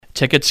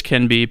Tickets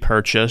can be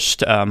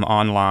purchased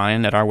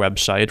online at our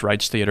website,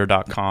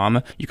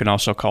 wrightstheater.com. You can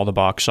also call the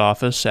box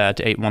office at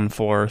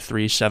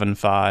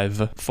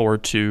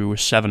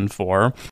 814-375-4274.